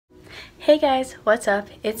Hey guys, what's up?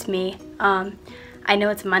 It's me. I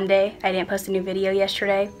know it's Monday. I didn't post a new video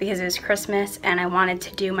yesterday because it was Christmas and I wanted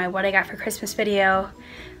to do my what I got for Christmas video,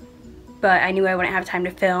 but I knew I wouldn't have time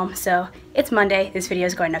to film, so it's Monday. This video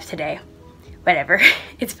is going up today. Whatever,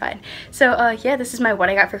 it's fine. So yeah, this is my what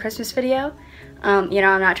I got for Christmas video. You know,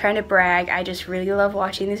 I'm not trying to brag. I just really love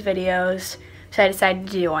watching these videos, so I decided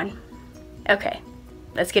to do one. Okay,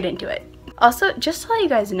 let's get into it. Also, just to let you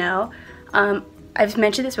guys know, I've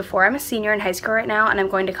mentioned this before, I'm a senior in high school right now and I'm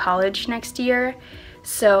going to college next year.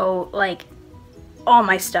 So like all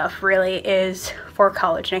my stuff really is for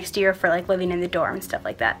college next year, for like living in the dorm and stuff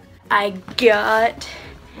like that. I got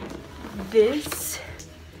this.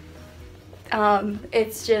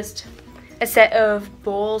 It's just a set of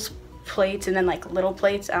bowls, plates, and then like little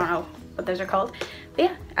plates. I don't know what those are called. But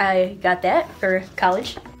yeah, I got that for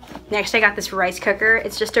college. Next I got this rice cooker.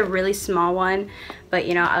 It's just a really small one, but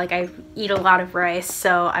you know, I eat a lot of rice,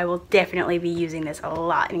 so I will definitely be using this a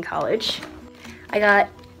lot in college. I got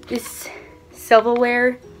this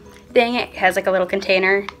silverware thing. It has like a little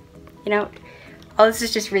container, you know. All this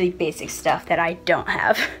is just really basic stuff that I don't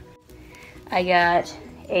have. I got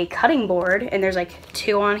a cutting board, and there's like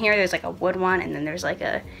two on here. There's like a wood one, and then there's like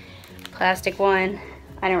a plastic one.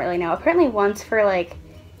 I don't really know. Apparently one's for like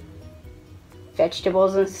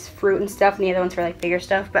vegetables and fruit and stuff, and the other one's for like bigger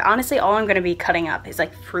stuff, but honestly all I'm gonna be cutting up is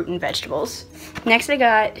like fruit and vegetables. Next I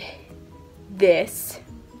got this,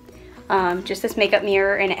 just this makeup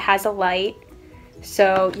mirror, and it has a light,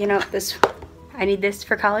 so you know, this, I need this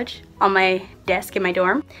for college on my desk in my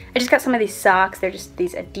dorm. I just got some of these socks. They're just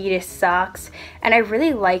these Adidas socks, and I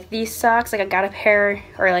really like these socks. Like I got a pair,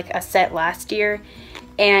 or like a set last year,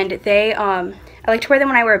 and they I like to wear them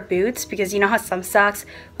when I wear boots, because you know how some socks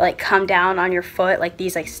will like come down on your foot, like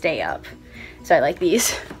these like stay up. So I like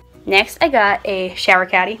these. Next I got a shower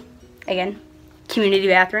caddy. Again, community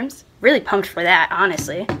bathrooms. Really pumped for that,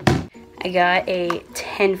 honestly. I got a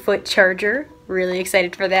 10-foot charger. Really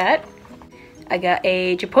excited for that. I got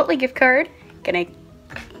a Chipotle gift card. Gonna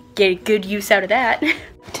get a good use out of that.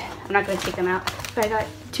 I'm not gonna take them out. But I got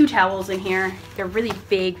 2 towels in here. They're really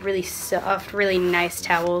big, really soft, really nice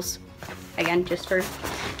towels. Again, just for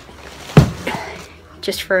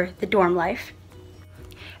the dorm life.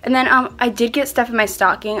 And then I did get stuff in my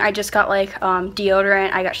stocking. I just got like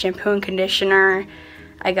deodorant, I got shampoo and conditioner,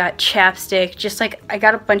 I got chapstick, just like I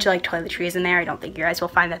got a bunch of like toiletries in there. I don't think you guys will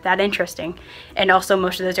find that interesting. And also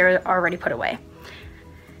most of those are already put away.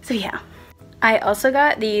 So yeah. I also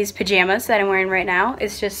got these pajamas that I'm wearing right now.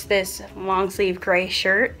 It's just this long sleeve gray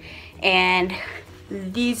shirt and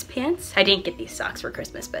these pants. I didn't get these socks for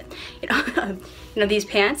Christmas, but you know, these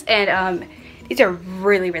pants, and these are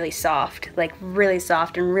really soft, like really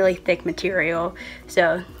soft and really thick material,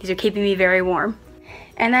 so these are keeping me very warm.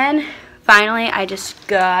 And then finally I just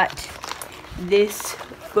got this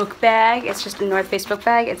book bag. It's just a North Face book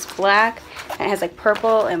bag. It's black and it has like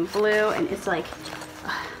purple and blue, and it's like,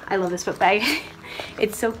 I love this book bag.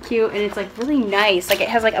 It's so cute, and it's like really nice. Like it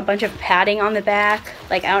has like a bunch of padding on the back.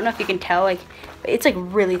 Like I don't know if you can tell, like it's like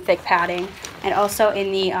really thick padding. And also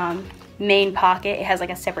in the main pocket, it has like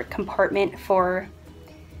a separate compartment for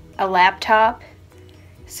a laptop.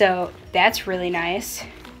 So that's really nice.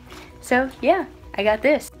 So yeah, I got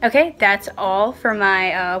this. Okay, that's all for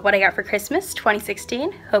my what I got for Christmas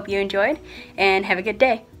 2016. Hope you enjoyed, and have a good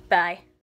day. Bye.